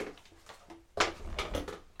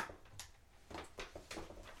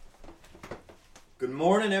Good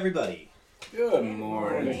morning, everybody. Good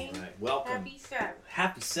morning. All right, welcome. Happy Sabbath.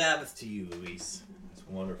 Happy Sabbath to you, Luis. It's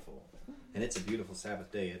wonderful. And it's a beautiful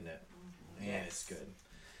Sabbath day, isn't it? Man, it's good.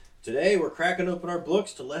 Today, we're cracking open our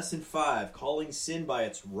books to Lesson 5, Calling Sin by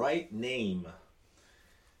Its Right Name.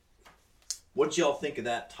 What did y'all think of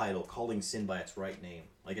that title, Calling Sin by Its Right Name?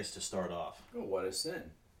 I guess to start off. Well, what is sin?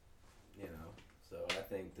 You know, so I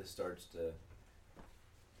think this starts to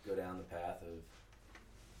go down the path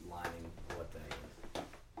of lining what that is.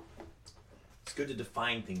 It's good to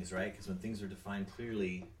define things, right? Because when things are defined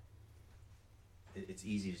clearly, it's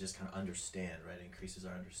easy to just kind of understand, right? It increases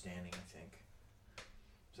our understanding, I think.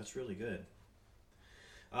 So that's really good.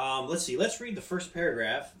 Let's see. Let's read the first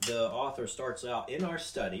paragraph. The author starts out, in our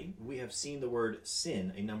study, we have seen the word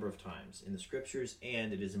sin a number of times in the scriptures,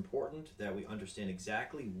 and it is important that we understand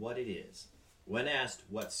exactly what it is. When asked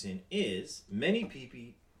what sin is, many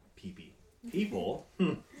people,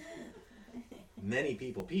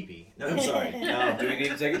 No, I'm sorry. Do we need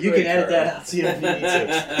to take a You break, can edit Charlie? that out, see if you need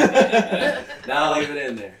to. No, I'll leave it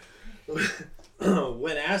in there.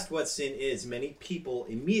 When asked what sin is, many people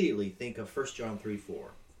immediately think of 1 John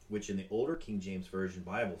 3:4, which in the older King James Version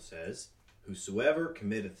Bible says, "Whosoever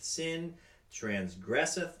committeth sin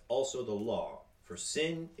transgresseth also the law, for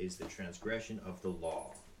sin is the transgression of the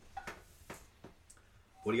law."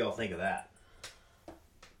 What do y'all think of that?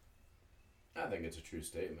 I think it's a true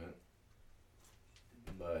statement,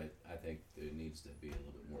 but I think there needs to be a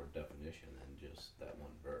little bit more definition than just that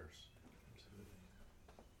one verse.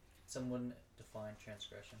 Someone define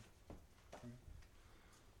transgression.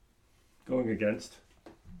 Going against.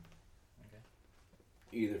 Okay.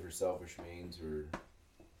 Either for selfish means or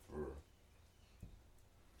for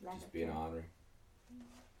just being honoring.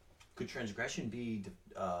 Could transgression be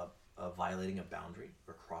violating a boundary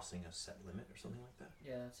or crossing a set limit or something like that?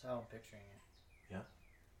 Yeah, that's how I'm picturing it. Yeah?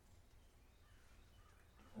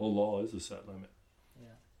 Well, law is a set limit.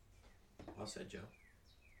 Yeah. Well said, Joe.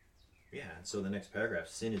 Yeah, and so the next paragraph,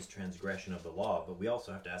 sin is transgression of the law, but we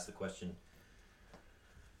also have to ask the question,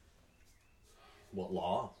 what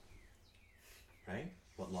law? Right?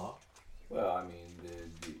 What law? Well, I mean,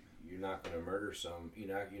 you're not going to murder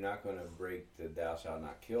you're not going to break the "thou shalt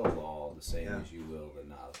not kill" law the same as you will the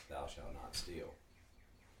 "thou shalt not steal."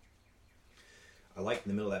 I like in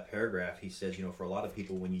the middle of that paragraph, he says, for a lot of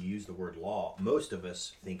people, when you use the word law, most of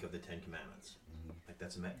us think of the Ten Commandments. Mm-hmm. Like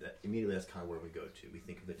that immediately that's kind of where we go to. We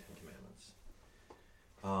think of the Ten Commandments.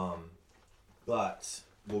 But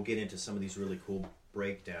we'll get into some of these really cool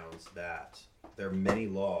breakdowns that there are many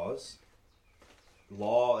laws.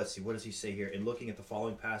 Let's see, what does he say here? In looking at the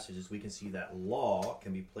following passages, we can see that law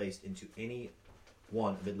can be placed into any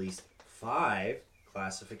one of at least 5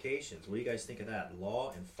 classifications. What do you guys think of that?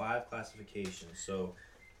 Law in 5 classifications. So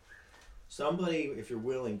somebody, if you're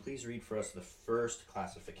willing, please read for us the first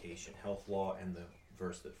classification, health law, and the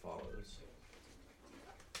verse that follows.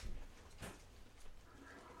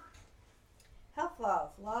 Health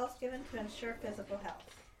laws given to ensure physical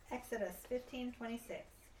health. Exodus 15:26.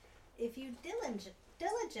 If you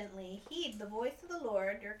diligently heed the voice of the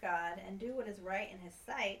Lord your God and do what is right in his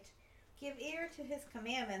sight, give ear to his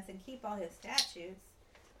commandments and keep all his statutes,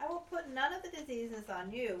 I will put none of the diseases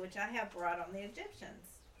on you which I have brought on the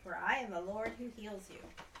Egyptians, for I am the Lord who heals you.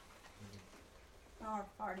 How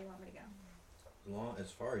far do you want me to go?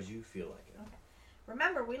 As far as you feel like it. Okay.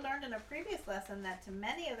 Remember, we learned in a previous lesson that to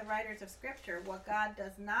many of the writers of Scripture, what God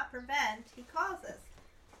does not prevent, he causes.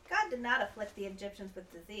 God did not afflict the Egyptians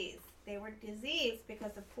with disease. They were diseased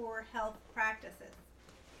because of poor health practices.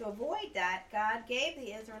 To avoid that, God gave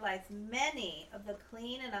the Israelites many of the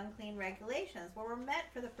clean and unclean regulations that were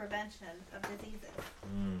meant for the prevention of diseases.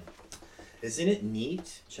 Isn't it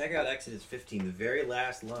neat? Check out Exodus 15, the very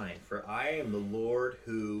last line. For I am the Lord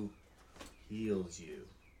who heals you.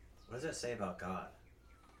 What does that say about God?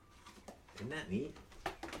 Isn't that neat?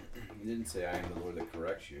 He didn't say, "I am the Lord that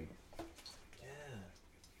corrects you." Yeah.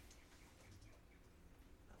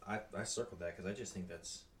 I circled that because I just think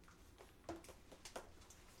that's...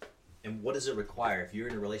 And what does it require? If you're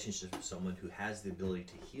in a relationship with someone who has the ability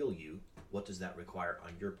to heal you, what does that require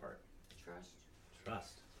on your part?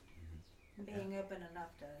 Trust. Being open enough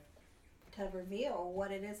to reveal what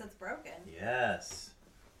it is that's broken. Yes.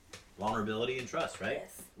 Vulnerability and trust, right?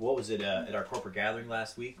 Yes. What was it at our corporate gathering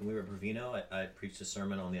last week when we were at Provino? I preached a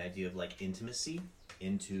sermon on the idea of like intimacy,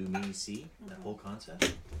 into me, see, that whole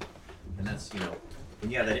concept. And that's, when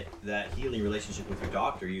you have that healing relationship with your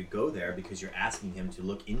doctor, you go there because you're asking him to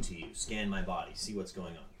look into you, scan my body, see what's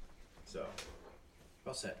going on. So,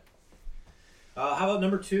 well said. How about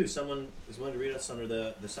number 2? Someone is willing to read us under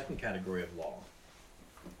the second category of law.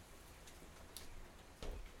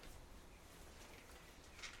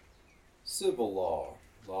 Civil law.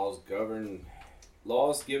 Laws given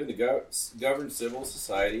to govern civil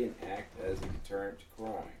society and act as a deterrent to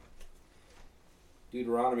crime.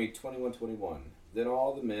 Deuteronomy 21:21. Then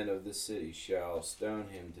all the men of the city shall stone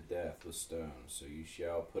him to death with stones, so you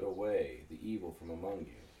shall put away the evil from among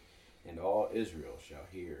you, and all Israel shall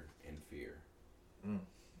hear and fear.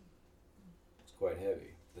 It's quite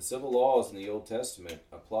heavy. The civil laws in the Old Testament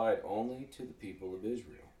applied only to the people of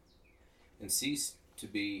Israel, and ceased to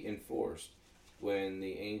be enforced when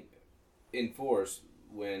the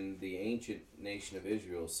ancient nation of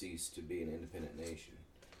Israel ceased to be an independent nation.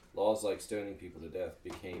 Laws like stoning people to death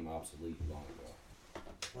became obsolete long ago.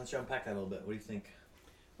 Why don't you unpack that a little bit? What do you think?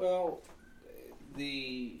 Well,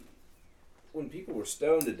 when people were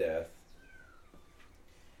stoned to death,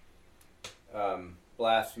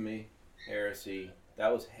 blasphemy, heresy,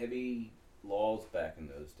 that was heavy laws back in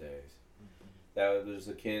those days. That was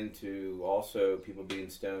akin to also people being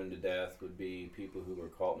stoned to death would be people who were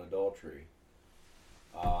caught in adultery.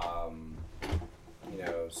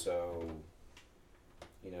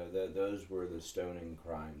 Those were the stoning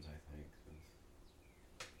crimes, I think.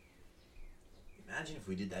 Imagine if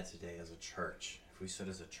we did that today as a church. If we said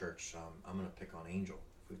as a church, I'm going to pick on Angel.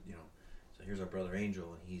 So here's our brother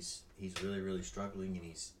Angel, and he's really, really struggling, and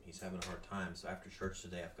he's having a hard time. So after church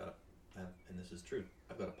today, and this is true,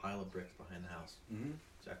 I've got a pile of bricks behind the house. Mm-hmm.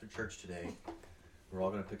 So after church today, we're all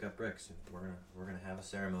going to pick up bricks, and we're gonna have a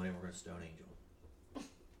ceremony, and we're going to stone Angel.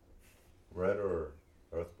 Red or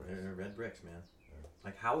earth bricks? They're red bricks, man.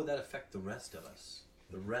 Like, how would that affect the rest of us,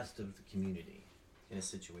 the rest of the community, in a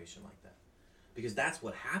situation like that? Because that's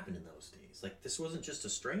what happened in those days. Like, this wasn't just a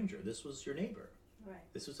stranger. This was your neighbor. Right.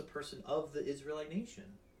 This was a person of the Israelite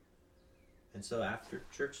nation. And so after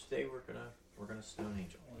church today, we're gonna stone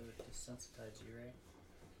Angel. Well, it would desensitize you, right?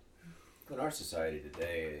 In our society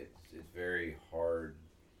today, it's very hard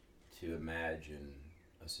to imagine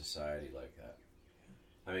a society like that.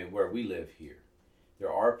 I mean, where we live here,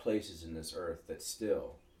 there are places in this earth that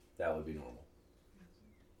would be normal.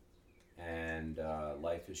 And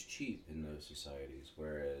life is cheap in those societies,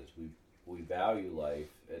 whereas we value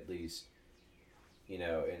life, at least,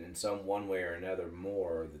 and in some one way or another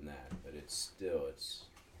more than that. But it's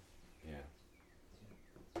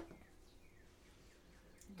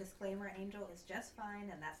Disclaimer: Angel is just fine,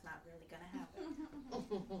 and that's not really going to happen.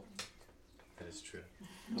 That is true.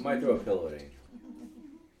 I might throw a pillow at Angel.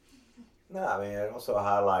 No, I mean, it also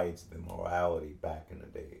highlights the morality back in the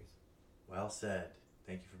days. Well said.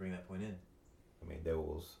 Thank you for bringing that point in. I mean, there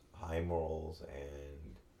was high morals,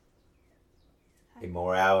 and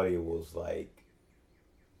immorality was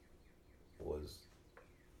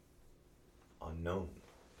unknown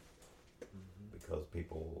because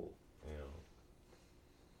people,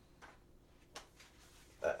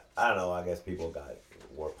 I don't know. I guess people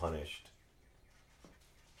were punished.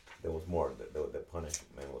 There was more. The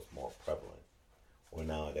punishment was more prevalent. Where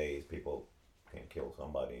nowadays people can kill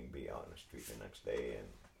somebody and be out in the street the next day,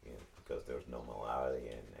 and because there's no morality,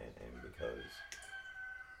 and because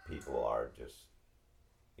people are just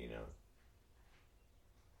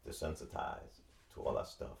desensitized to all that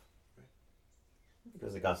stuff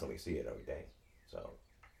because they constantly see it every day. So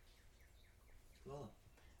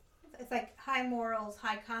It's like high morals,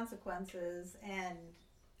 high consequences, and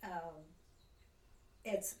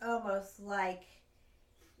it's almost like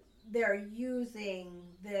they're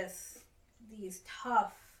using these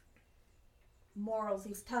tough morals,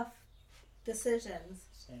 these tough decisions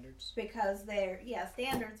Standards. because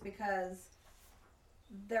because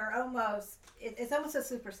they're almost it's almost a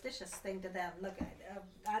superstitious thing to them. Look,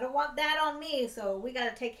 I don't want that on me, so we got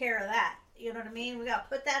to take care of that. You know what I mean? We got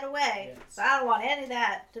to put that away. Yes. So I don't want any of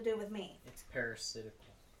that to do with me. It's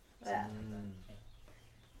parasitical. Yeah.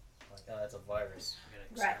 Like, oh, that's a virus. You gotta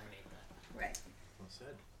Right. exterminate that. Right. Well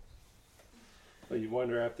said. But you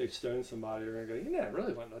wonder if they stone somebody, they're gonna go, it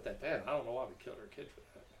really wasn't that bad. I don't know why we killed our kid for that.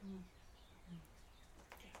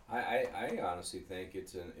 I honestly think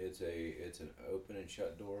it's an open and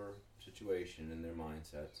shut door situation in their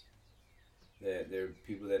mindsets. That there are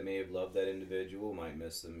people that may have loved that individual, might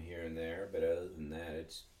miss them here and there, but other than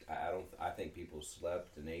that, I think people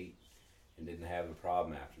slept and ate and didn't have a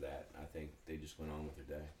problem after that. I think they just went on with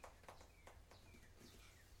their day.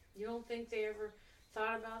 You don't think they ever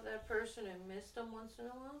thought about that person and missed them once in a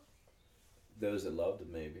while? Those that loved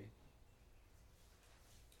them, maybe.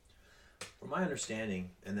 From my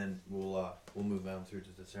understanding, and then we'll move on through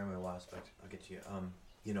to the ceremonial aspect. I'll get to you.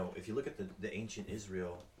 If you look at the ancient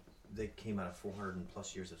Israel, they came out of 400 and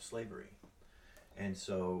plus years of slavery, and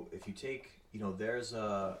so if you take, there's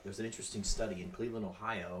an interesting study in Cleveland,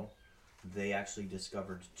 Ohio. They actually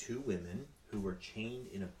discovered two women who were chained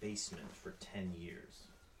in a basement for 10 years.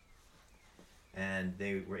 And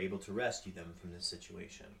they were able to rescue them from this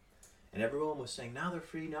situation. And everyone was saying, now they're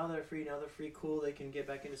free, now they're free, now they're free, cool, they can get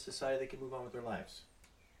back into society, they can move on with their lives.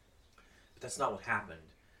 But that's not what happened.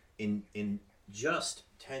 In just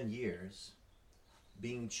 10 years,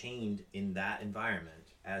 being chained in that environment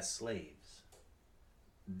as slaves,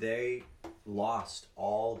 they lost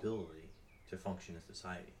all ability to function in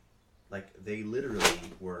society. Like, they literally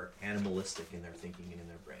were animalistic in their thinking and in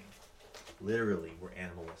their brain. Literally were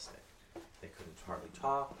animalistic. They couldn't hardly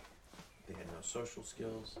talk. They had no social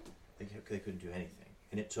skills. They couldn't do anything.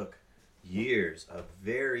 And it took years of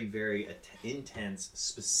very, very intense,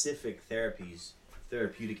 specific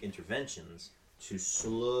therapeutic interventions to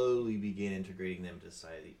slowly begin integrating them into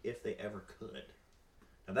society, if they ever could.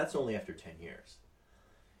 Now, that's only after 10 years.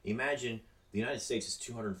 Imagine the United States is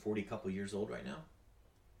 240 couple years old right now.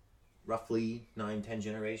 Roughly 9-10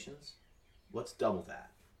 generations. Let's double that.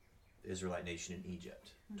 The Israelite nation in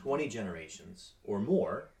Egypt. 20 generations or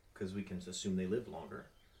more, because we can assume they lived longer.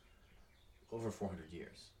 Over 400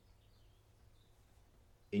 years.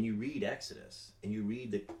 And you read Exodus, and you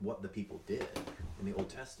read what the people did in the Old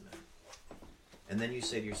Testament. And then you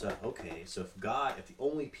say to yourself, okay, so if the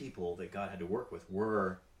only people that God had to work with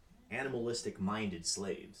were animalistic-minded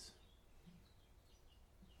slaves,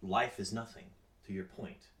 life is nothing, to your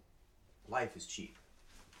point. Life is cheap.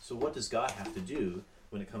 So what does God have to do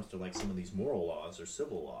when it comes to like some of these moral laws or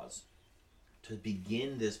civil laws to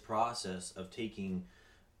begin this process of taking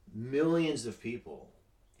millions of people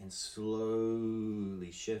and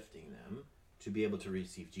slowly shifting them to be able to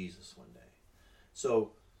receive Jesus one day?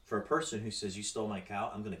 So for a person who says, you stole my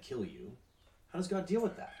cow, I'm going to kill you, how does God deal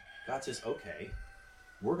with that? God says, okay,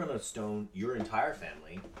 we're going to stone your entire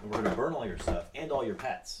family, and we're going to burn all your stuff and all your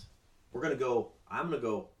pets. I'm going to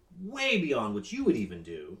go way beyond what you would even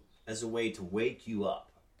do as a way to wake you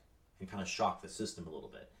up and kind of shock the system a little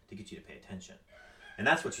bit to get you to pay attention. And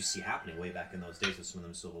that's what you see happening way back in those days with some of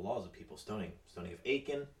them civil laws of people stoning of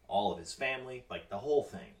Achan, all of his family, like the whole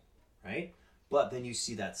thing, right? But then you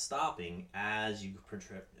see that stopping as you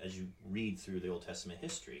read through the Old Testament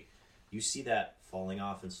history. You see that falling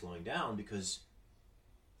off and slowing down because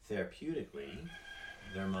therapeutically,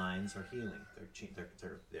 their minds are healing.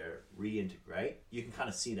 They're reintegrating, right? You can kind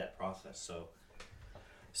of see that process. So,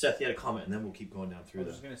 Seth, you had a comment, and then we'll keep going down through I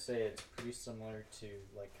was just going to say it's pretty similar to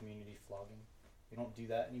like community flogging. We don't do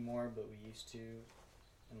that anymore, but we used to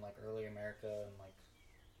in like early America and like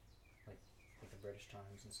the British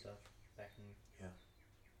times and stuff back in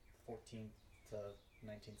 14th to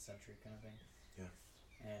 19th century kind of thing. Yeah.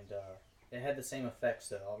 And it had the same effects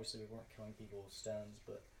though. Obviously we weren't killing people with stones,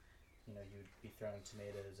 but you know, you'd be throwing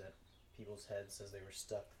tomatoes at people's heads as they were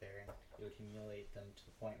stuck there, and it would humiliate them to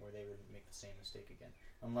the point where they wouldn't make the same mistake again,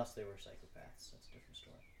 unless they were psychopaths. That's a different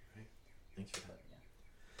story. Right. Thanks for that.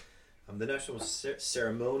 Yeah. The next one was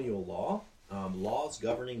ceremonial law. Laws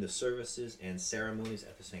governing the services and ceremonies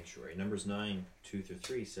at the sanctuary. Numbers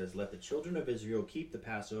 9:2-3 says, "Let the children of Israel keep the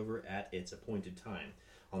Passover at its appointed time.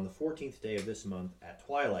 On the 14th day of this month at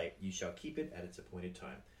twilight you shall keep it at its appointed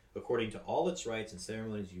time. According to all its rites and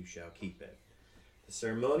ceremonies you shall keep it." The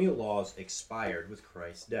ceremonial laws expired with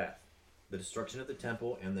Christ's death, the destruction of the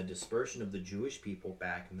temple, and the dispersion of the Jewish people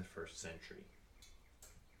back in the 1st century.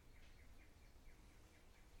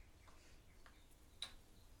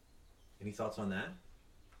 Any thoughts on that?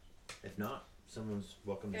 If not, someone's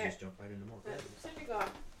welcome to just jump right into more. The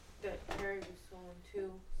synagogue that Harry was going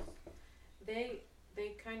to, they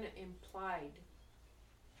kind of implied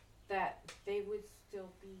that they would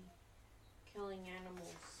still be killing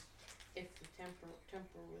animals if the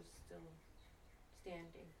temple was still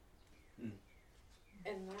standing.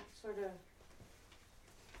 And that sort of,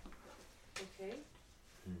 okay,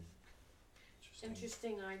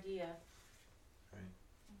 interesting idea. Right.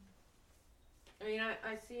 I mean,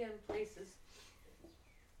 I see in places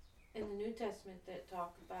in the New Testament that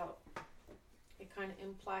talk about, it kind of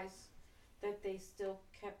implies that they still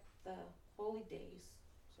kept the holy days.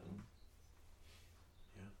 So.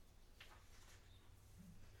 Yeah.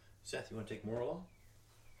 Seth, you want to take moral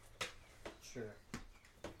law? Sure.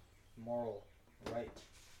 Moral, right,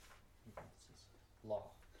 law.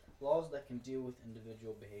 Laws that can deal with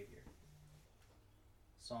individual behavior.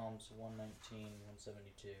 Psalms 119,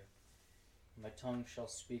 172. My tongue shall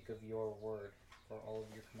speak of your word, for all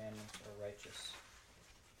of your commandments are righteous.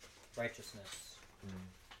 Righteousness.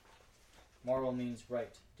 Moral means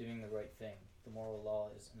right, doing the right thing. The moral law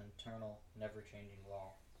is an eternal, never-changing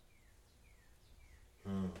law.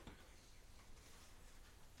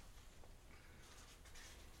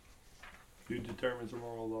 Who determines the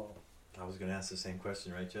moral law? I was going to ask the same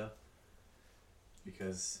question, right, Joe?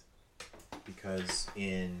 Because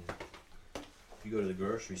if you go to the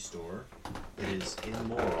grocery store, it is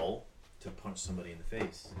immoral to punch somebody in the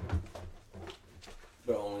face.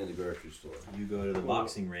 But only in the grocery store. You go to the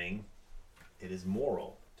boxing ring, it is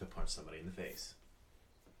moral to punch somebody in the face.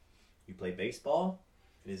 You play baseball,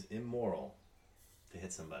 it is immoral to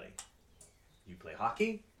hit somebody. You play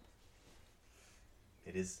hockey,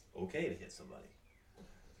 it is okay to hit somebody.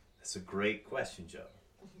 That's a great question, Joe.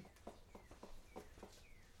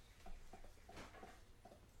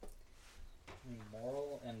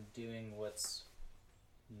 Moral and doing what's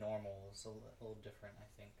normal is a little different, I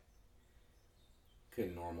think.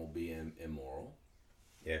 Can normal be immoral?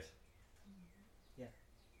 Yes.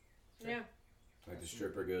 Yeah. Like the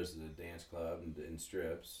stripper goes to the dance club and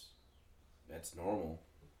strips. That's normal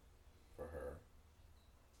for her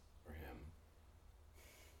or him.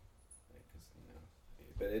 Like, 'cause, you know,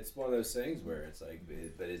 but it's one of those things where it's like,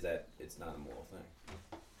 but is that it's not a moral thing?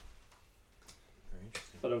 Very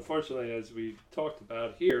interesting. But unfortunately, as we talked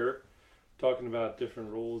about here, talking about different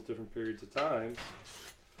rules, different periods of time,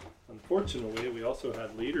 unfortunately, we also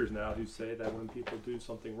have leaders now who say that when people do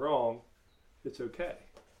something wrong, it's okay.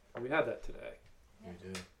 And we have that today. We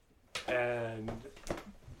do. And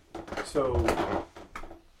so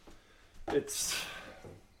it's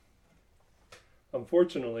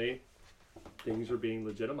unfortunately things are being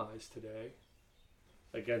legitimized today.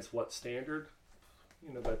 Against what standard?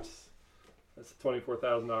 You know, that's a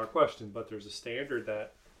 $24,000 question, but there's a standard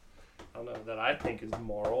that I don't know that I think is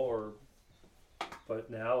moral, but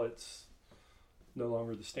now it's no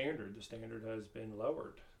longer the standard. The standard has been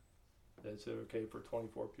lowered. Is it okay for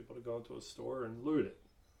 24 people to go into a store and loot it?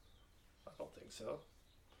 I don't think so.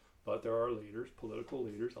 But there are leaders, political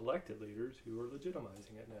leaders, elected leaders, who are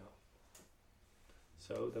legitimizing it now.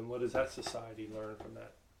 So then what does that society learn from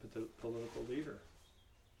that political leader?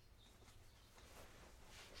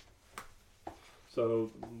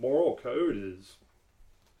 So moral code is,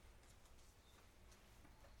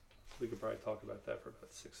 we could probably talk about that for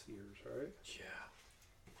about 6 years, right? Yeah.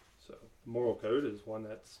 So moral code is one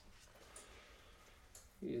that's,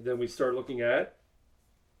 then we start looking at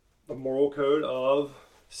the moral code of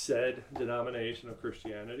said denomination of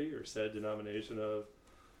Christianity or said denomination of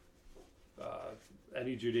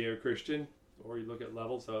any Judeo-Christian, or you look at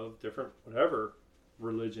levels of different, whatever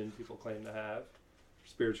religion people claim to have,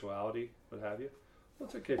 spirituality, what have you. Well,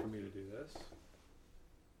 it's okay for me to do this.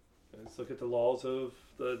 And let's look at the laws of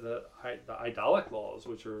the idolic laws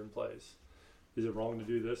which are in place. Is it wrong to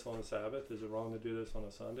do this on a Sabbath? Is it wrong to do this on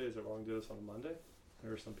a Sunday? Is it wrong to do this on a Monday?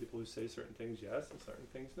 There are some people who say certain things yes and certain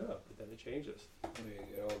things no, but then it changes. I mean,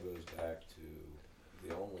 it all goes back to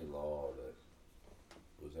the only law that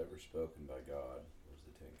was ever spoken by God was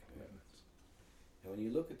the Ten Commandments. And when you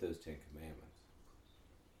look at those Ten Commandments,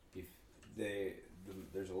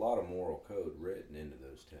 there's a lot of moral code written into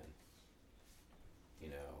those 10. You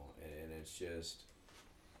know, and it's just,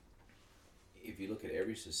 if you look at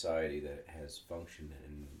every society that has functioned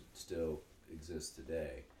and still exists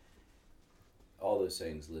today, all those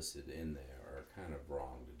things listed in there are kind of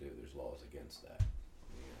wrong to do. There's laws against that.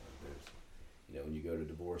 When you go to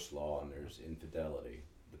divorce law and there's infidelity,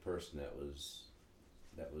 the person that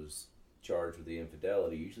was charged with the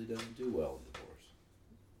infidelity usually doesn't do well in divorce.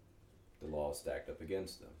 The law is stacked up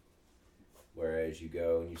against them. Whereas you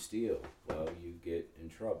go and you steal, well, you get in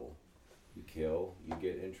trouble. You kill, you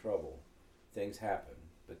get in trouble. Things happen.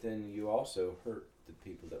 But then you also hurt the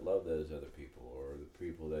people that love those other people, or the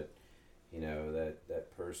people that,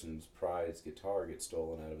 that person's prized guitar gets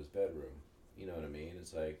stolen out of his bedroom. You know what I mean?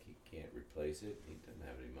 It's like he can't replace it. He doesn't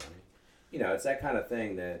have any money. It's that kind of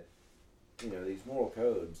thing that, these moral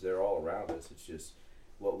codes, they're all around us. It's just,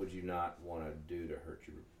 what would you not want to do to hurt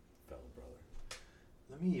your fellow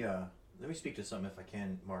brother? Let me speak to something, if I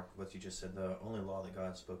can, Mark, what you just said. The only law that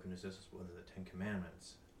God's spoken is this, is one of the Ten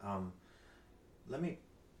Commandments. Let me,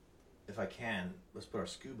 if I can, let's put our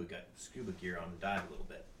scuba gear on and dive a little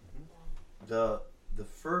bit. Mm-hmm. The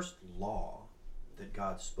first law that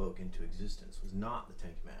God spoke into existence was not the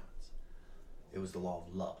Ten Commandments. It was the law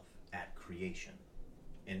of love at creation.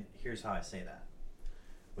 And here's how I say that.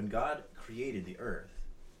 When God created the earth,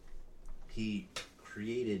 he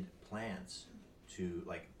created plants to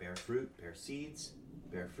bear fruit, bear seeds,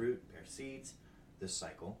 bear fruit, bear seeds, this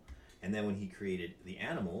cycle. And then when he created the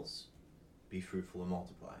animals, be fruitful and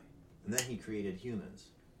multiply. And then he created humans,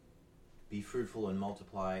 be fruitful and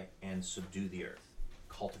multiply and subdue the earth,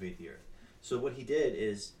 cultivate the earth. So what he did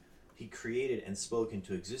is he created and spoke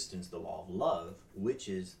into existence the law of love, which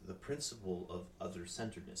is the principle of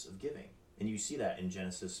other-centeredness, of giving. And you see that in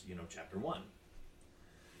Genesis, chapter 1.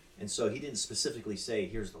 And so he didn't specifically say,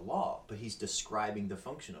 here's the law, but he's describing the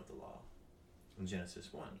function of the law in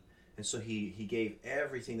Genesis 1. And so he gave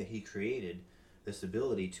everything that he created this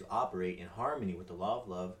ability to operate in harmony with the law of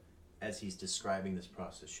love as he's describing this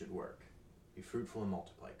process should work. Be fruitful and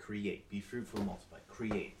multiply. Create. Be fruitful and multiply.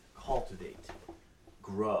 Create. Cultivate.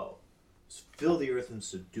 Grow. Fill the earth and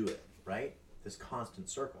subdue it, right? This constant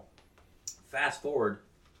circle. Fast forward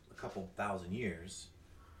a couple thousand years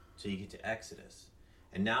till you get to Exodus.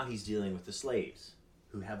 And now he's dealing with the slaves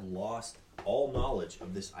who have lost all knowledge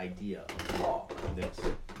of this idea of law, of this.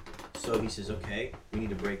 So he says, okay, we need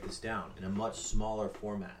to break this down in a much smaller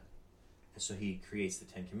format. And so he creates the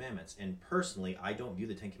Ten Commandments. And personally, I don't view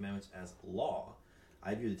the Ten Commandments as law.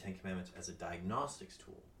 I view the Ten Commandments as a diagnostics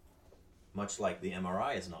tool. Much like the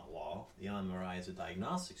MRI is not law, the MRI is a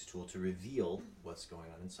diagnostics tool to reveal what's going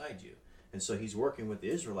on inside you. And so he's working with the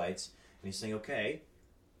Israelites, and he's saying, okay,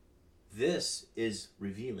 this is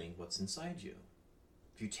revealing what's inside you.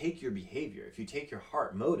 If you take your behavior, if you take your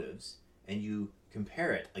heart motives, and you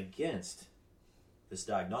compare it against this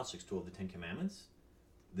diagnostics tool of the Ten Commandments,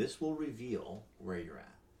 this will reveal where you're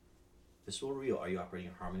at. This will reveal, are you operating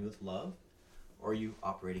in harmony with love, or are you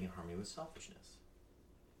operating in harmony with selfishness?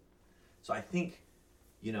 So I think,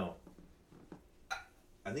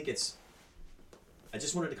 I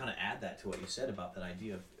just wanted to kind of add that to what you said about that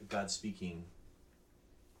idea of God speaking.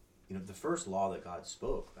 The first law that God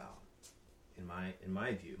spoke about, in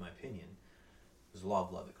my view, my opinion, was the law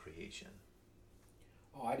of love at creation.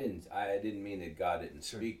 Oh, I didn't mean that God didn't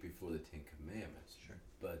Sure. speak before the Ten Commandments. Sure.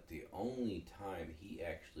 But the only time he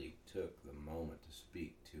actually took the moment to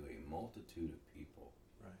speak to a multitude of people,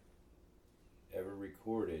 Right. ever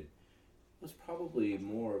recorded, was probably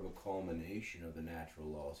more of a culmination of the natural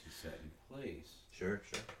laws he set in place Sure.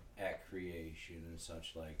 at creation and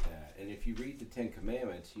such like that. And if you read the Ten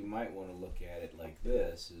Commandments, you might want to look at it like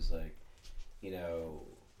this, is like,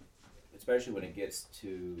 especially when it gets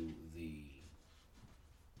to the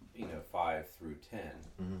 5 through 10,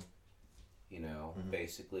 Mm-hmm.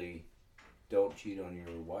 basically, don't cheat on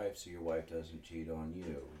your wife so your wife doesn't cheat on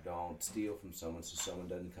you. Don't steal from someone so someone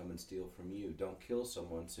doesn't come and steal from you. Don't kill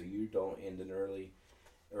someone so you don't end an early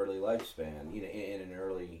lifespan, in an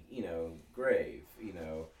early, grave.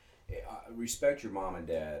 Respect your mom and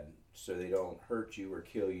dad so they don't hurt you or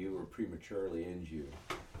kill you or prematurely end you.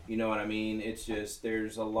 You know what I mean? It's just,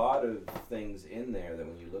 there's a lot of things in there that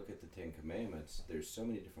when you look at the Ten Commandments, there's so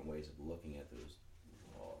many different ways of looking at those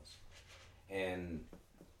laws. And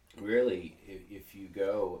really, if you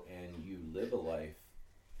go and you live a life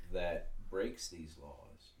that breaks these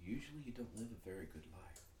laws, usually you don't live a very good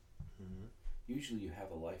life. Mm-hmm. Usually you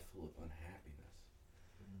have a life full of unhappiness,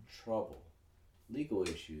 trouble, legal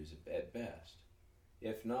issues at best.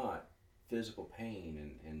 If not, physical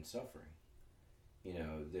pain and suffering.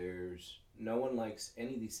 There's no one likes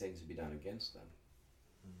any of these things to be done against them.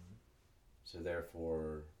 Mm-hmm. So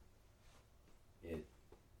therefore,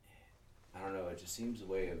 I don't know, it just seems the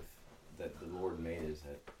way of that the Lord made is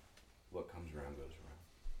that what comes around goes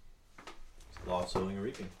around. It's the law of sowing and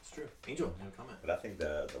reaping. It's true. Angel, you have a comment? But I think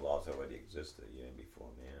the laws already existed even before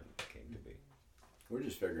man came to be. We're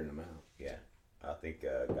just figuring them out. Yeah. I think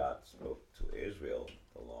God spoke to Israel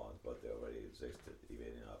the laws, but they already existed even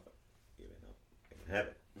in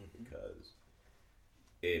heaven. Mm-hmm. Because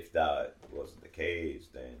if that wasn't the case,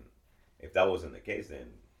 then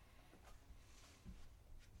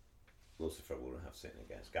Lucifer wouldn't have sinned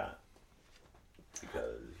against God,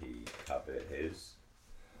 because he coveted his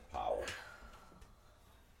power.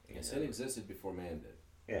 And sin existed before man did.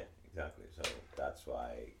 Yeah, exactly. So that's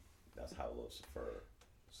how Lucifer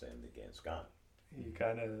sinned against God. You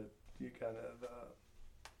kind of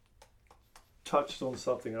touched on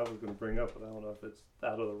something I was going to bring up, but I don't know if it's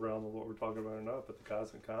out of the realm of what we're talking about or not. But the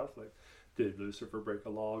cosmic conflict: did Lucifer break a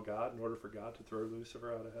law of God in order for God to throw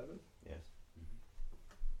Lucifer out of heaven? Yes.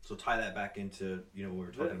 So tie that back into when we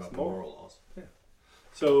were talking about the moral laws. Yeah.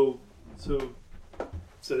 So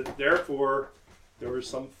therefore, there was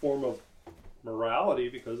some form of morality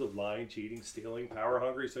because of lying, cheating, stealing, power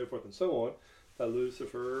hungry, so forth and so on, that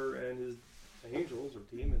Lucifer and his angels or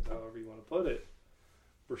demons, however you want to put it,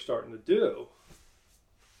 were starting to do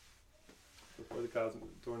during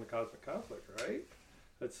the cosmic conflict, right?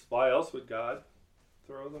 That's why else would God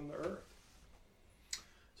throw them to earth?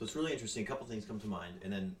 So it's really interesting. A couple things come to mind,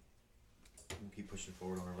 and then we'll keep pushing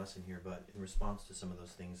forward on our lesson here. But in response to some of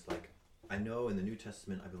those things, like I know in the New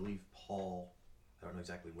Testament, I believe Paul, I don't know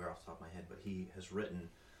exactly where off the top of my head, but he has written,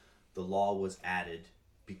 the law was added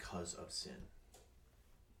because of sin.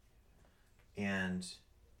 And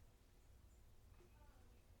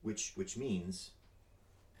which means,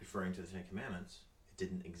 referring to the Ten Commandments, it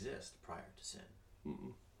didn't exist prior to sin.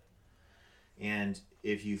 Mm-mm. And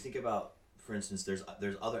if you think about, for instance, there's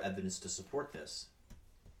other evidence to support this.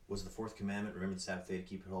 Was the fourth commandment, remember the Sabbath day to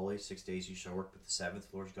keep it holy, 6 days you shall work, but the seventh,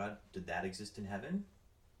 Lord God, did that exist in heaven?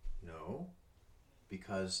 No,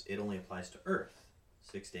 because it only applies to earth.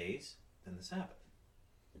 6 days, then the Sabbath.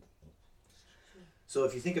 So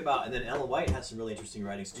if you think about, and then Ellen White has some really interesting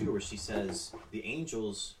writings too, where she says the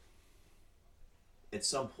angels, at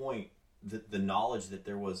some point, the knowledge that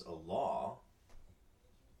there was a law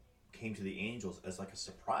came to the angels as like a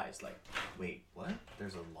surprise. Like, wait, what?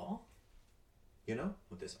 There's a law? You know,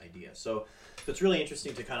 with this idea. So it's really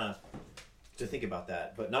interesting to kind of to think about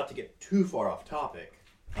that, but not to get too far off topic.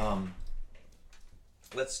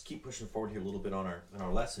 Let's keep pushing forward here a little bit on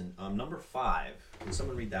our lesson. Number 5. Can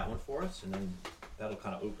someone read that one for us? And then that'll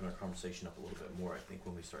kind of open our conversation up a little bit more, I think,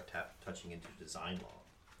 when we start touching into design law.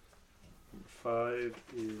 Number 5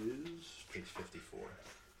 is Page 54.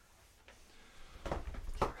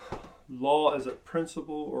 law as a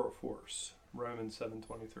principle or a force. Romans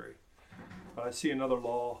 7:23. I see another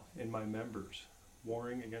law in my members,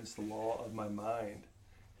 warring against the law of my mind,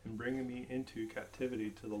 and bringing me into captivity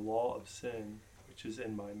to the law of sin which is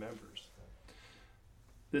in my members.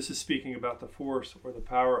 This is speaking about the force or the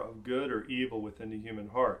power of good or evil within the human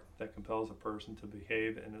heart that compels a person to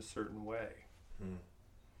behave in a certain way.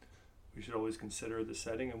 We should always consider the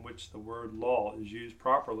setting in which the word law is used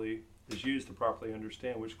to properly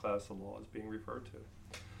understand which class of law is being referred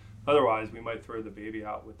to. Otherwise, we might throw the baby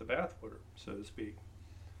out with the bathwater, so to speak,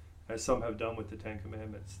 as some have done with the Ten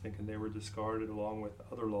Commandments, thinking they were discarded along with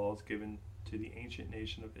other laws given to the ancient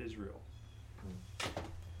nation of Israel.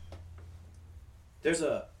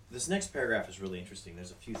 This next paragraph is really interesting.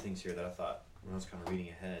 There's a few things here that I thought when I was kind of reading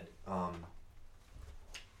ahead.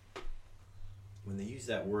 When they use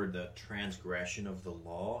that word, the transgression of the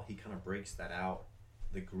law, he kind of breaks that out.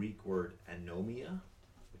 The Greek word anomia,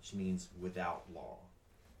 which means without law.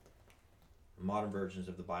 Modern versions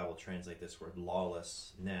of the Bible translate this word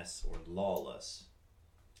lawlessness or lawless.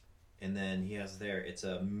 And then he has there, it's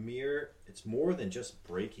more than just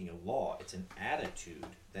breaking a law. It's an attitude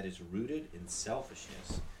that is rooted in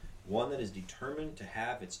selfishness, one that is determined to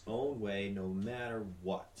have its own way no matter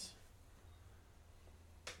what.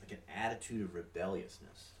 Like an attitude of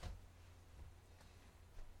rebelliousness.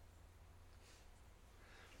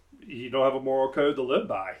 You don't have a moral code to live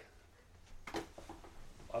by.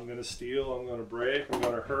 I'm going to steal, I'm going to break, I'm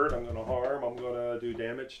going to hurt, I'm going to harm, I'm going to do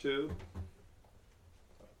damage to.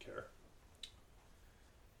 I don't care.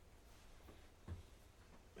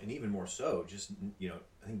 And even more so, just,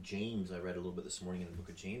 I think James, I read a little bit this morning in the book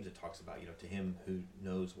of James, it talks about, to him who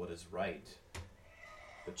knows what is right,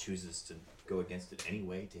 but chooses to go against it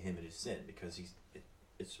anyway, to him it is sin, because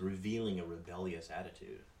it's revealing a rebellious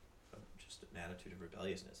attitude, just an attitude of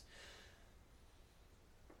rebelliousness.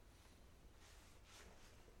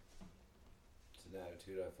 It's an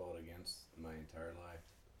attitude I fought against my entire life.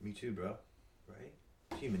 Me too, bro. Right?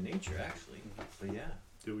 Human nature, actually. But yeah.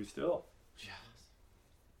 Do we still?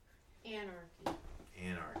 Yeah.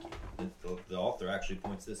 Anarchy. The author actually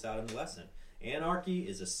points this out in the lesson. Anarchy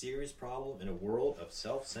is a serious problem in a world of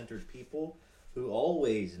self-centered people who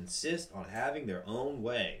always insist on having their own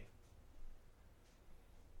way.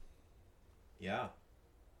 Yeah.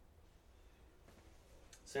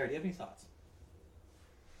 Sarah, do you have any thoughts?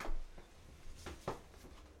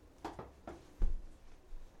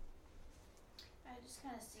 I just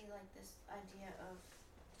kind of see like this idea of,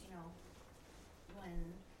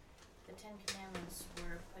 when the Ten Commandments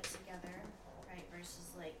were put together, right,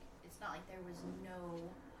 versus like, it's not like there was no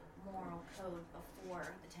moral code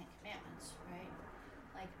before the Ten Commandments, right?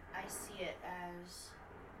 Like, I see it as,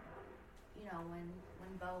 when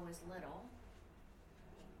Bo was little,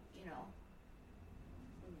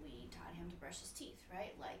 we taught him to brush his teeth,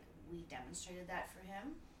 right? Like, we demonstrated that for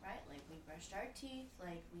him, right? Like, we brushed our teeth,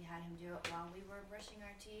 like, we had him do it while we were brushing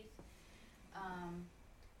our teeth.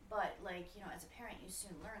 But, like, as a parent, you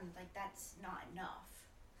soon learn, like, that's not enough,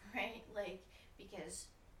 right? Like,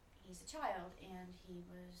 because he's a child and he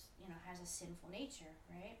was, has a sinful nature,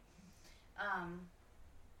 right?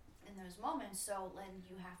 In those moments, so then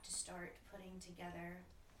you have to start putting together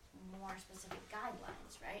more specific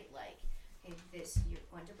guidelines, right? Like, okay, you're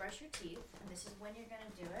going to brush your teeth, and this is when you're going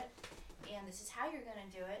to do it, and this is how you're going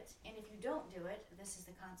to do it, and if you don't do it, this is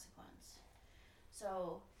the consequence.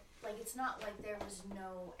 So, like, it's not like there was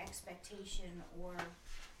no expectation or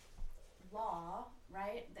law,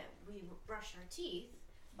 right, that we brush our teeth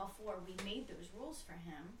before we made those rules for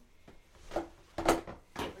him.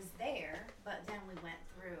 It was there, but then we went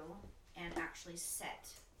through and actually set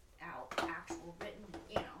out actual written,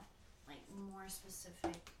 like, more specific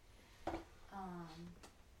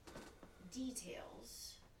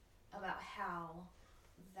details about how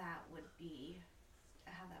that would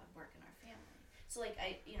work in our family. So like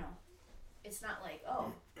it's not like,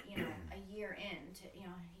 oh, a year into,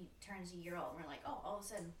 he turns a year old and we're like, oh, all of a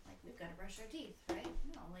sudden, like, we've got to brush our teeth, right?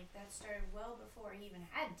 No, like, that started well before he even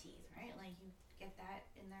had teeth, right? Like, you get that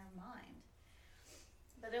in their mind.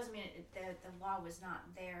 But it doesn't mean the law was not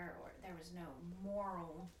there, or there was no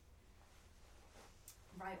moral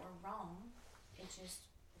right or wrong. It just,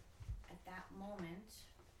 at that moment,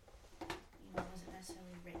 wasn't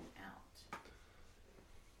necessarily written out.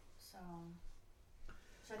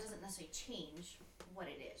 So it doesn't necessarily change what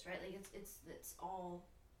it is, right? Like it's all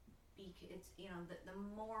the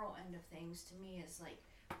moral end of things to me is like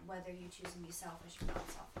whether you choose to be selfish or not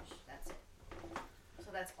selfish. That's it.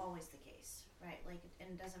 So that's always the case, right? Like, and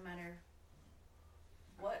it doesn't matter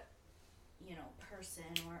what person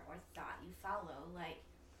or thought you follow. Like,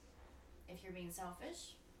 if you're being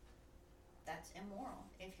selfish, that's immoral.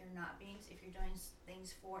 If you're doing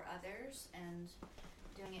things for others and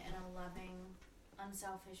doing it in a loving,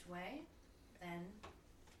 unselfish way, then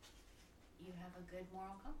you have a good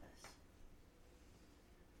moral compass.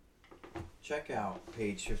 Check out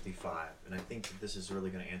page 55, and I think that this is really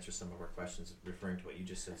going to answer some of our questions, referring to what you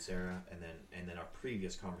just said, Sarah, and then our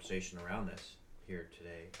previous conversation around this here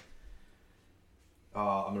today.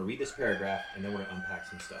 I'm going to read this paragraph, and then we're going to unpack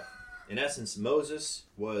some stuff. In essence, Moses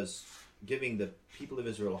was giving the people of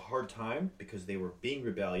Israel a hard time because they were being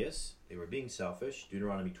rebellious, they were being selfish.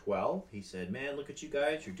 Deuteronomy 12, he said, man, look at you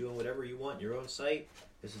guys, you're doing whatever you want in your own sight,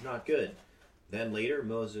 this is not good. Then later,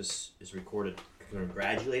 Moses is recorded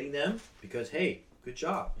congratulating them because, hey, good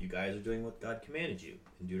job, you guys are doing what God commanded you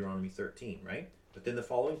in Deuteronomy 13, right? But then the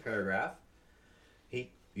following paragraph,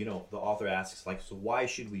 the author asks, like, so why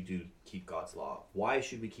should we keep God's law? Why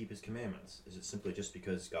should we keep his commandments? Is it simply just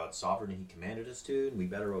because God's sovereign and he commanded us to, and we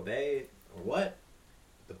better obey it, or what?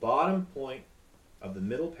 The bottom point of the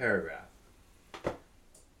middle paragraph,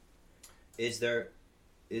 is there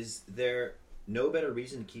no better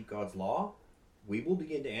reason to keep God's law? We will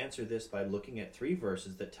begin to answer this by looking at 3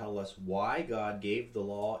 verses that tell us why God gave the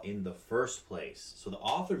law in the first place. So the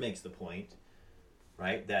author makes the point,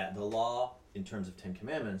 right, that the law, in terms of 10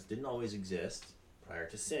 commandments, didn't always exist prior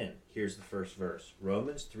to sin. Here's the first verse,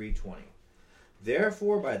 Romans 3:20.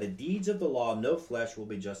 Therefore, by the deeds of the law, no flesh will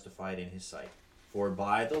be justified in his sight. For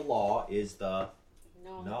by the law is the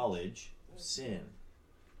knowledge of sin.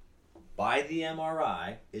 By the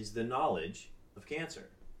MRI is the knowledge of cancer,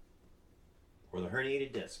 or the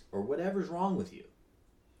herniated disc, or whatever's wrong with you.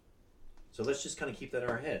 So let's just kind of keep that in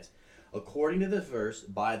our heads. According to this verse,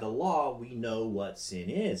 by the law we know what sin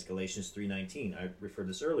is. Galatians 3:19. I referred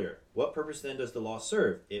this earlier. What purpose then does the law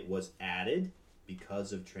serve? It was added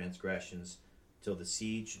because of transgressions till the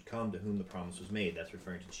seed should come to whom the promise was made. That's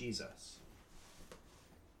referring to Jesus.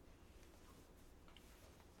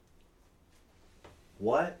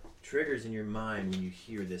 What triggers in your mind when you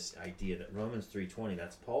hear this idea that Romans 3:20,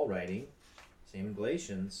 that's Paul writing, same in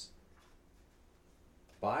Galatians,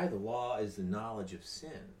 by the law is the knowledge of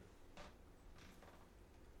sin.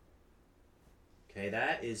 Okay,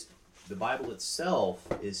 that is, the Bible itself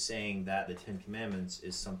is saying that the 10 Commandments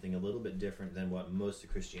is something a little bit different than what most of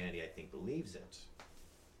Christianity, I think, believes it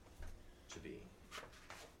to be.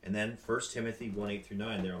 And then 1 Timothy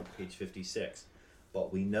 1:8-9, there on page 56.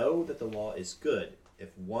 But we know that the law is good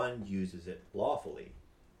if one uses it lawfully.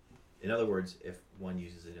 In other words, if one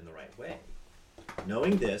uses it in the right way.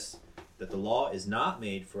 Knowing this, that the law is not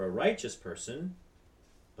made for a righteous person,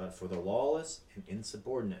 but for the lawless and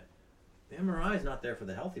insubordinate. The MRI is not there for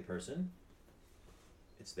the healthy person.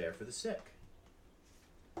 It's there for the sick.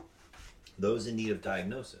 Those in need of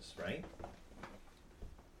diagnosis, right?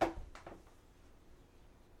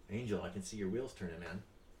 Angel, I can see your wheels turning, man.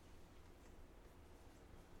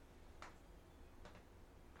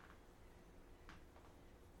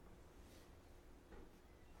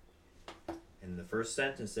 In the first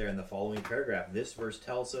sentence there in the following paragraph, this verse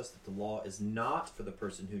tells us that the law is not for the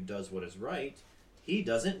person who does what is right. He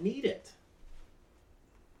doesn't need it.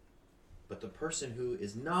 But the person who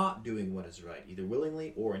is not doing what is right, either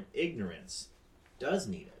willingly or in ignorance, does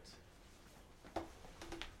need it.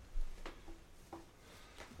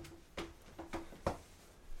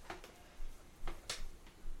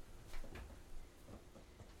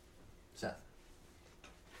 Seth,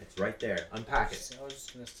 it's right there. Unpack it. I was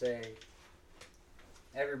just going to say,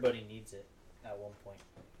 everybody needs it at one point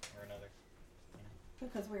or another.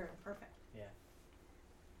 Because we're imperfect. Yeah.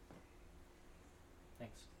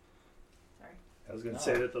 Thanks. Sorry. I was going to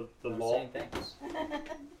say that the I was law. saying thanks.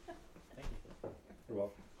 Thank you. You're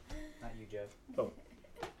welcome. Not you, Joe. Oh,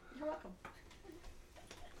 You're welcome.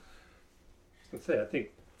 I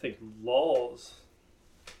think laws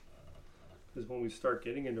is when we start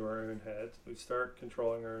getting into our own heads, we start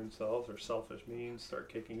controlling our own selves, our selfish means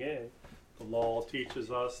start kicking in. The law teaches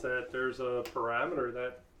us that there's a parameter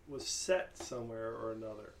that was set somewhere or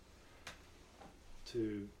another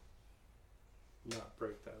to not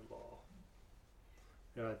break that law.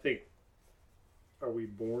 And I think, are we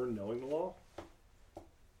born knowing the law?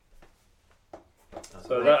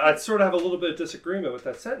 So I sort of have a little bit of disagreement with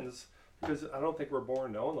that sentence, because I don't think we're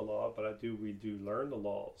born knowing the law, but we do learn the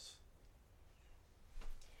laws.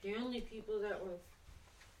 The only people that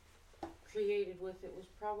were created with it was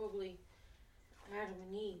probably Adam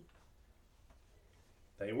and Eve.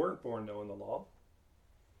 They weren't born knowing the law.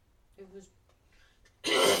 It was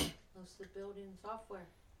mostly built-in software.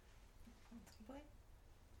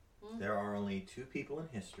 There are only two people in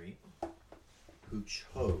history who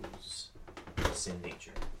chose sin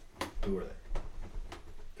nature. Who are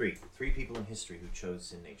they? Three people in history who chose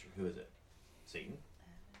sin nature. Who is it? Satan,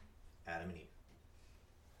 Adam and Eve.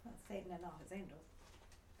 Well, Satan and all his angels.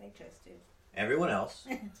 They chose to. Everyone else.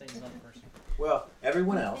 Satan's not a person. Well,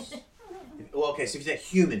 everyone else. Well, okay, so if you say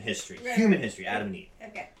human history, Right. human history, Adam and Eve.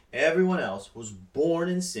 Okay. Everyone else was born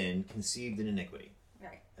in sin, conceived in iniquity.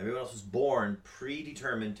 Right. Everyone else was born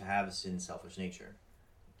predetermined to have a sin, selfish nature,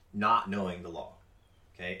 not knowing the law.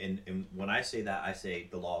 Okay, and when I say that, I say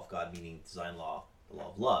the law of God, meaning design law, the law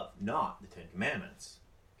of love, not the Ten Commandments.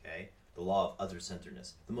 Okay, the law of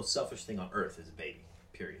other-centeredness. The most selfish thing on earth is a baby.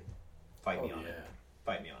 Period. Fight me on it.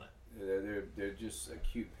 Fight me on it. They're just a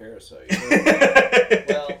cute parasite.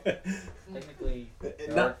 Well, technically,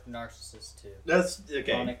 there are narcissists too. That's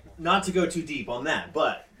okay. Chronic. Not to go too deep on that,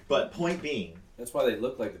 but point being, That's why they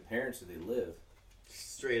look like the parents that they live.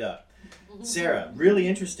 straight up, Sarah, really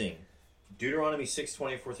interesting. Deuteronomy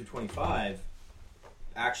 6:24-25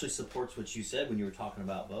 actually supports what you said when you were talking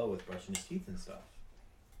about Bo with brushing his teeth and stuff.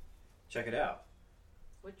 Check it out.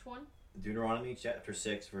 Which one? Deuteronomy chapter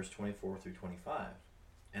 6, verse 24-25.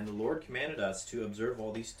 And the Lord commanded us to observe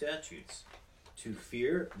all these statutes, to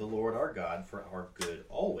fear the Lord our God for our good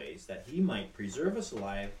always, that he might preserve us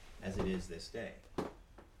alive as it is this day.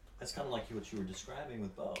 That's kind of like what you were describing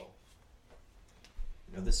with Bo.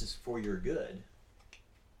 You know, this is for your good.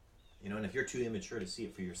 You know, and if you're too immature to see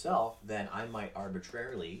it for yourself, then I might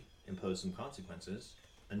arbitrarily impose some consequences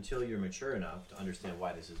until you're mature enough to understand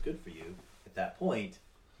why this is good for you. At that point,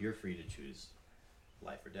 you're free to choose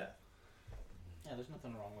life or death. Yeah, there's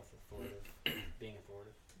nothing wrong with authoritative, being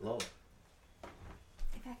authoritative. Love it.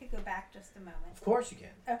 If I could go back just a moment. Of course you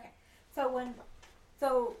can. Okay.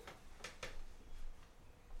 So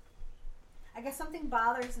I guess something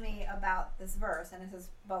bothers me about this verse, and it says,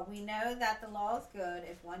 but we know that the law is good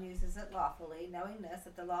if one uses it lawfully, knowing this,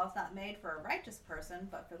 that the law is not made for a righteous person,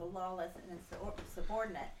 but for the lawless and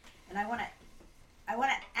subordinate. And I want to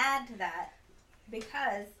add to that,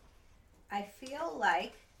 because I feel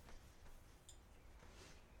like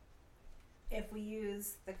if we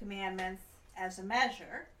use the commandments as a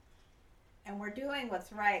measure, and we're doing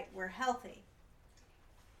what's right, we're healthy.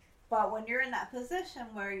 But when you're in that position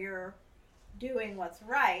where you're doing what's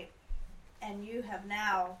right, and you have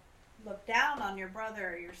now looked down on your brother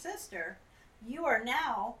or your sister, you are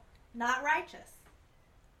now not righteous.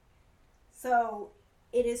 So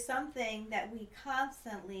it is something that we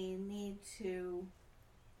constantly need to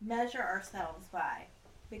measure ourselves by,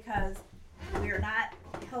 because we're not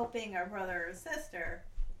helping our brother or sister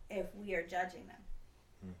if we are judging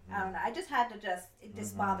them. I don't know. I just had to it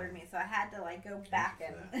just bothered me, so I had to like go back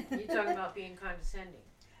and. You're talking about being condescending.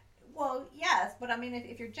 Well, yes, but I mean,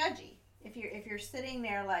 if you're judgy, if you're sitting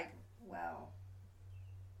there like, well,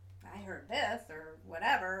 I heard this or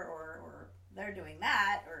whatever, or they're doing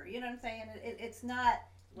that, or you know what I'm saying? It's not.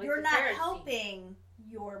 Like you're the not Pharisee. helping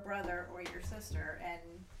your brother or your sister, and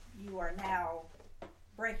you are now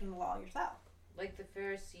breaking the law yourself. Like the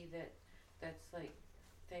Pharisee that's like,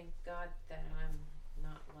 thank God that I'm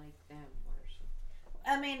not like them or something.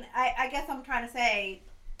 I mean, I guess I'm trying to say,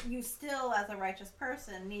 you still, as a righteous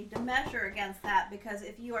person, need to measure against that, because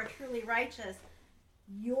if you are truly righteous,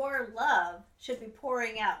 your love should be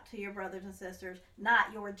pouring out to your brothers and sisters,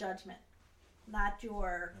 not your judgment, not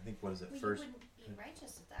your... I think, what is it, Well, first? you wouldn't be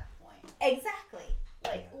righteous at that point. Exactly.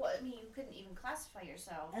 Like, well, I mean, you couldn't even classify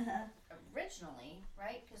yourself Uh-huh. originally,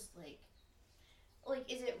 right? Because, like,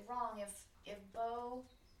 is it wrong if Bo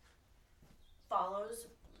follows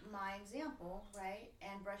my example, right,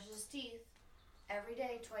 and brushes his teeth every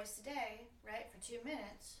day, twice a day, right, for 2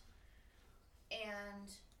 minutes,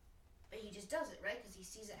 and he just does it, right, because he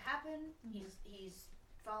sees it happen, he's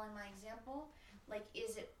following my example, like,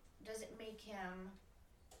 does it make him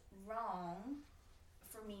wrong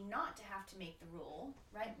for me not to have to make the rule,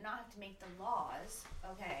 right? Not have to make the laws,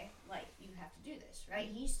 okay? Like, you have to do this, right?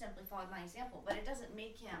 He simply followed my example, but it doesn't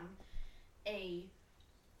make him a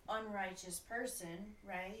unrighteous person,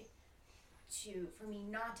 right? For me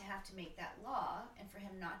not to have to make that law and for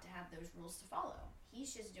him not to have those rules to follow.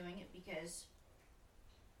 He's just doing it because,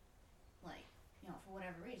 like, you know, for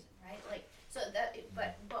whatever reason, right? Like, so that,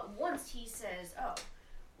 but once he says, oh,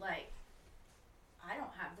 like, I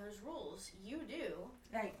don't have those rules, you do.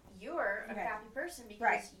 Right. You're a Right. crappy person because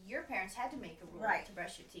Right. your parents had to make a rule Right. to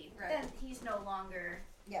brush your teeth. Right. Then he's no longer.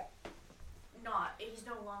 Yep. He's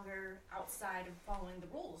no longer outside of following the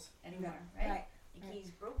rules anymore, Right. right? Right. Like, Right.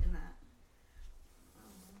 he's broken that.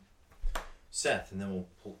 Seth, and then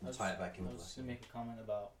we'll I was- tie it back in I with was us. going to make a comment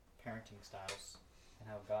about parenting styles and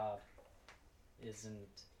how God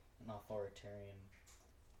isn't an authoritarian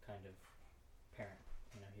kind of parent.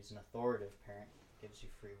 You know, he's an authoritative parent, gives you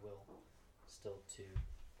free will still to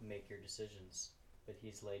make your decisions, but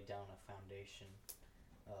he's laid down a foundation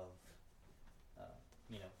of,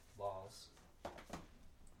 you know, laws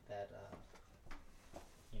that,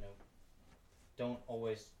 you know, don't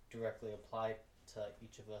always directly apply to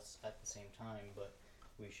each of us at the same time, but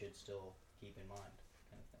we should still keep in mind,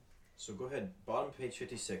 kind of thing. So go ahead, bottom of page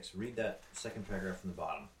 56. Read that second paragraph from the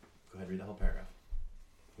bottom. Go ahead, read the whole paragraph.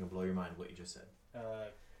 You'll blow your mind what you just said.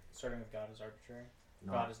 Starting with God is arbitrary.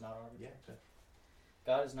 No. God is not arbitrary. Yeah. Okay.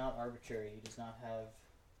 God is not arbitrary. He does not have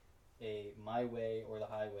a my way or the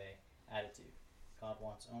highway attitude. God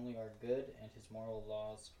wants only our good, and his moral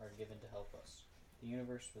laws are given to help us. The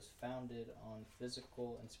universe was founded on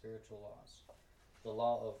physical and spiritual laws. The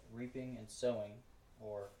law of reaping and sowing,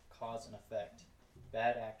 or cause and effect.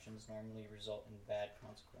 Bad actions normally result in bad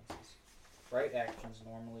consequences. Right actions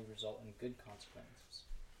normally result in good consequences.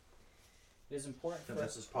 It is important for Let's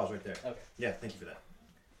us. just pause right there. Okay. Yeah, thank you for that.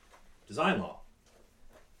 Design law.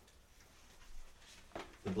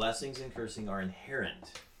 The blessings and cursing are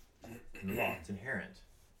inherent in the law. It's inherent.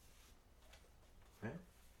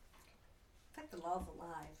 It's like the law's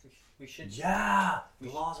alive. We should. Yeah, We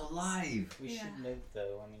the should- law's alive. We Yeah. should note,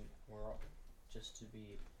 though. I mean, we're all, just to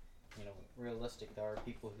be, you know, realistic. There are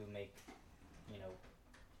people who make, you know,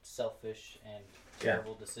 selfish and Yeah.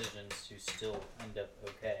 terrible decisions who still end up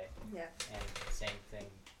okay. Yeah. And same thing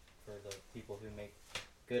for the people who make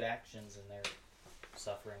good actions and they're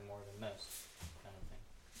suffering more than most, kind of thing.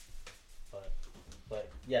 But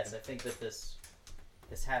yes, I think that this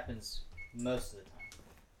happens most of the time,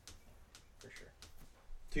 for sure.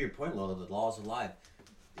 To your point, Lola, the law's alive.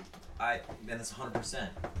 And that's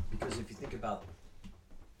 100%. Because if you think about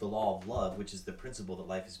the law of love, which is the principle that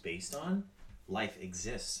life is based on, life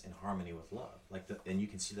exists in harmony with love. And you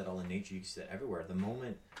can see that all in nature. You can see that everywhere. The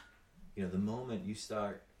moment you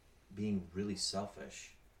start being really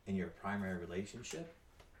selfish in your primary relationship,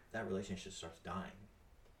 that relationship starts dying.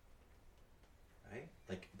 Right?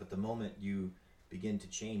 But the moment you begin to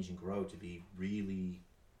change and grow to be really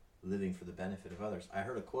living for the benefit of others. I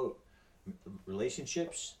heard a quote,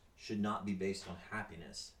 relationships should not be based on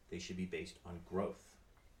happiness. They should be based on growth.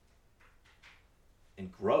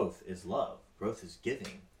 And growth is love. Growth is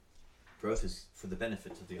giving. Growth is for the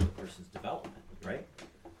benefit of the other person's development, right?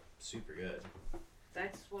 Super good.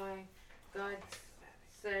 That's why God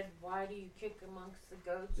said, "Why do you kick amongst the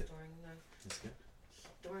goats?" Yeah. That's good.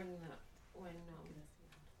 When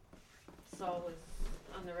Saul was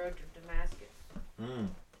on the road to Damascus.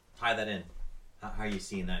 Tie that in. How are you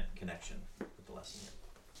seeing that connection with the lesson here?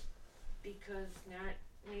 Because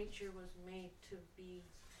nature was made to be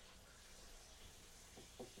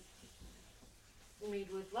made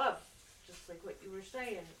with love, just like what you were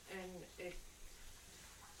saying, and it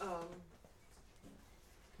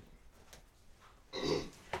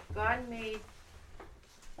God made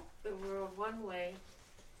the world one way,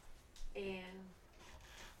 and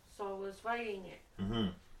Saul was fighting it, Mm-hmm.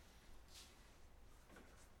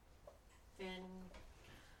 and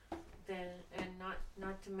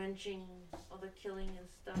not to mention all the killing and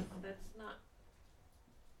stuff. That's not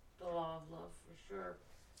the law of love for sure.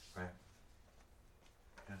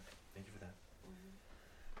 Thank you for that.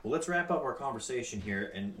 Well, let's wrap up our conversation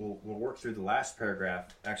here, and we'll work through the last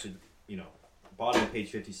paragraph. Actually, bottom of page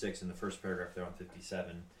 56 and the first paragraph there on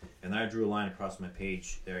 57. And then I drew a line across my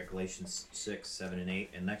page there at Galatians 6, 7, and 8.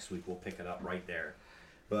 And next week we'll pick it up right there.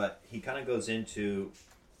 But he kind of goes into,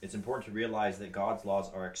 it's important to realize that God's laws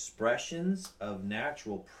are expressions of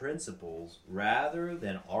natural principles rather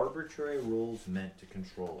than arbitrary rules meant to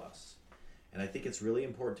control us. And I think it's really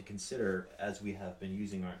important to consider, as we have been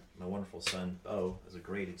using my wonderful son, Bo, as a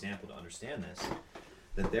great example to understand this,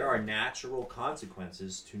 that there are natural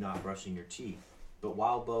consequences to not brushing your teeth. But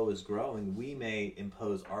while Bo is growing, we may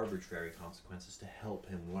impose arbitrary consequences to help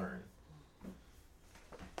him learn.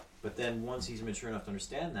 But then once he's mature enough to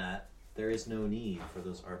understand that, there is no need for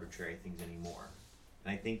those arbitrary things anymore.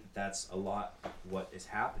 And I think that's a lot what is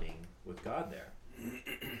happening with God there.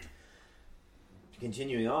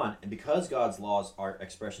 Continuing on, and because God's laws are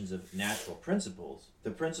expressions of natural principles,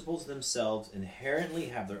 the principles themselves inherently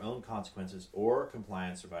have their own consequences or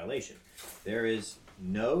compliance or violation. There is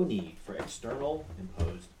no need for external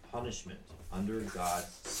imposed punishment under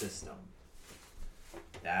God's system.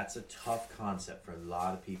 That's a tough concept for a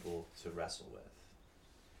lot of people to wrestle with.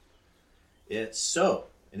 It's so,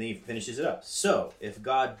 and then he finishes it up. So, if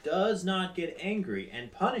God does not get angry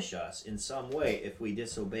and punish us in some way if we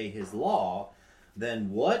disobey his law,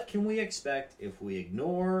 then what can we expect if we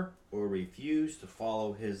ignore or refuse to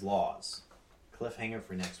follow his laws? Cliffhanger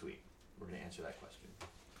for next week. We're going to answer that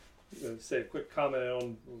question. Say a quick comment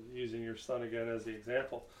on using your son again as the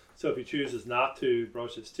example. So if he chooses not to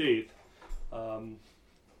brush his teeth,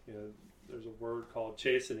 there's a word called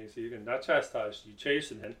chastening. So you can not chastise, you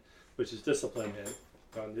chasten him, which is discipline him.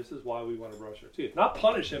 And this is why we want to brush our teeth. Not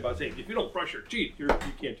punish him by saying, if you don't brush your teeth, you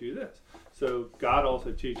can't do this. So God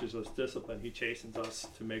also teaches us discipline. He chastens us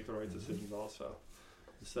to make the right decisions also,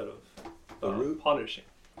 instead of punishing.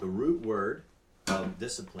 The root word of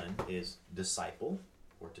discipline is disciple,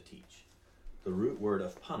 or to teach. The root word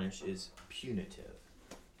of punish is punitive.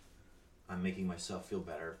 I'm making myself feel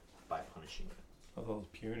better by punishing it. Oh, that was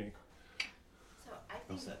puny. So I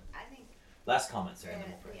think Last comment, Sarah. and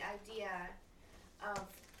then we'll pray. the idea of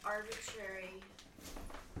arbitrary,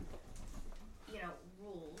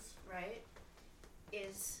 rules, right,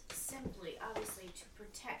 is simply, obviously, to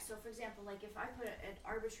protect. So, for example, like if I put an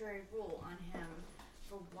arbitrary rule on him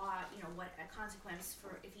for what a consequence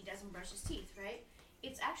for if he doesn't brush his teeth, right?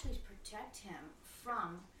 It's actually to protect him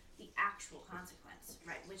from the actual consequence,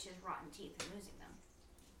 right, which is rotten teeth and losing them,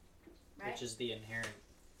 right? Which is the inherent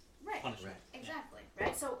Right. punishment. Exactly.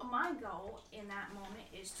 Right. So my goal in that moment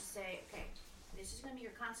is to say, okay, this is going to be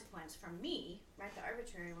your consequence from me, right, the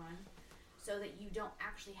arbitrary one, so that you don't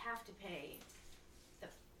actually have to pay the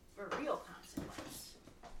real consequence,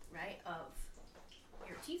 right, of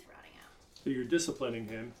your teeth rotting out. So you're disciplining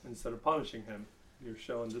him instead of punishing him. You're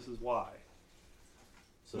showing this is why.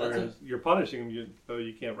 So that's Whereas you're punishing him,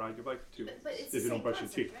 you can't ride your bike for 2 weeks But it's if the you don't same brush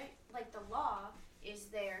concept, your teeth. right? Like the law is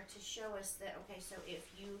there to show us that, okay, so if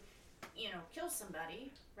you kill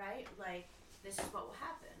somebody, right, like this is what will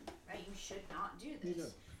happen, right? You should not do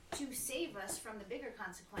this. To save us from the bigger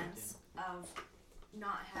consequence of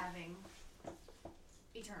not having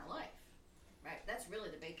eternal life, right? That's really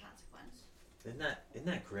the big consequence. Isn't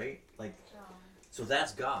that great? So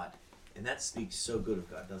that's God, and that speaks so good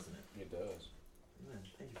of God, doesn't it? It does. Amen.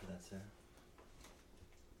 Thank you for that, Sarah.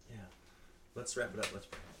 Yeah. Let's wrap it up. Let's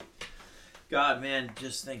pray. God, man,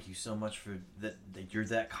 just thank you so much for that you're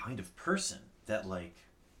that kind of person that, like,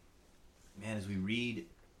 man, as we read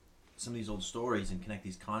some of these old stories and connect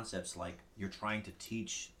these concepts, like you're trying to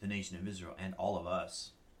teach the nation of Israel and all of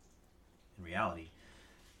us, in reality,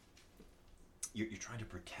 you're trying to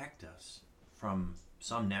protect us from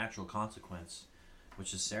some natural consequence,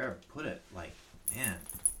 which, as Sarah put it, like, man,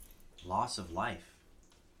 loss of life,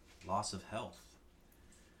 loss of health,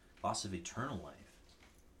 loss of eternal life.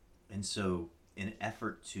 And so in an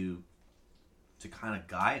effort to kind of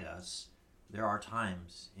guide us, there are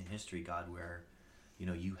times in history, God, where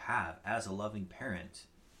you have, as a loving parent,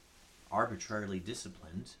 arbitrarily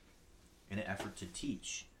disciplined in an effort to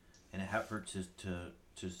teach, in an effort to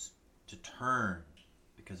turn,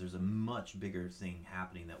 because there's a much bigger thing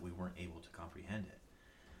happening that we weren't able to comprehend it.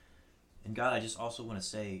 And God, I just also want to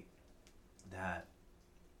say that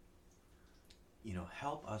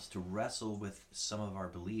help us to wrestle with some of our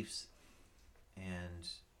beliefs,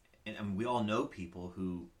 and we all know people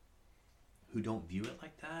who don't view it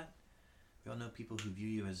like that. We all know people who view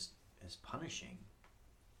you as punishing,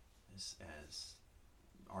 as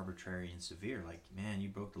arbitrary and severe. Like, man, you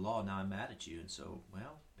broke the law, now I'm mad at you, and so,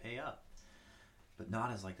 well, pay up. But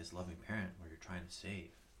not as like this loving parent where you're trying to save.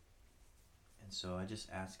 And so I just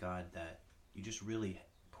ask God that you just really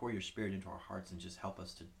pour your Spirit into our hearts and just help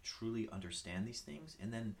us to truly understand these things.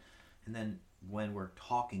 And then when we're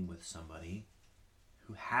talking with somebody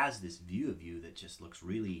who has this view of you that just looks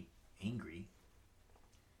really angry,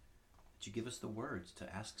 that you give us the words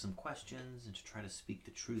to ask some questions and to try to speak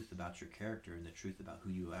the truth about your character and the truth about who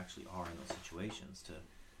you actually are in those situations,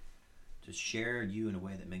 to share you in a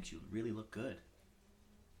way that makes you really look good,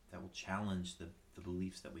 that will challenge the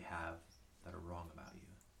beliefs that we have that are wrong about you.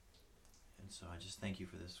 And so I just thank you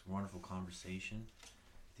for this wonderful conversation,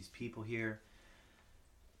 these people here.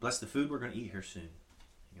 Bless the food we're going to eat here soon. In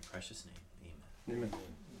your precious name. Amen. Amen.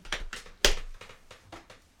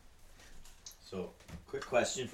 So, quick question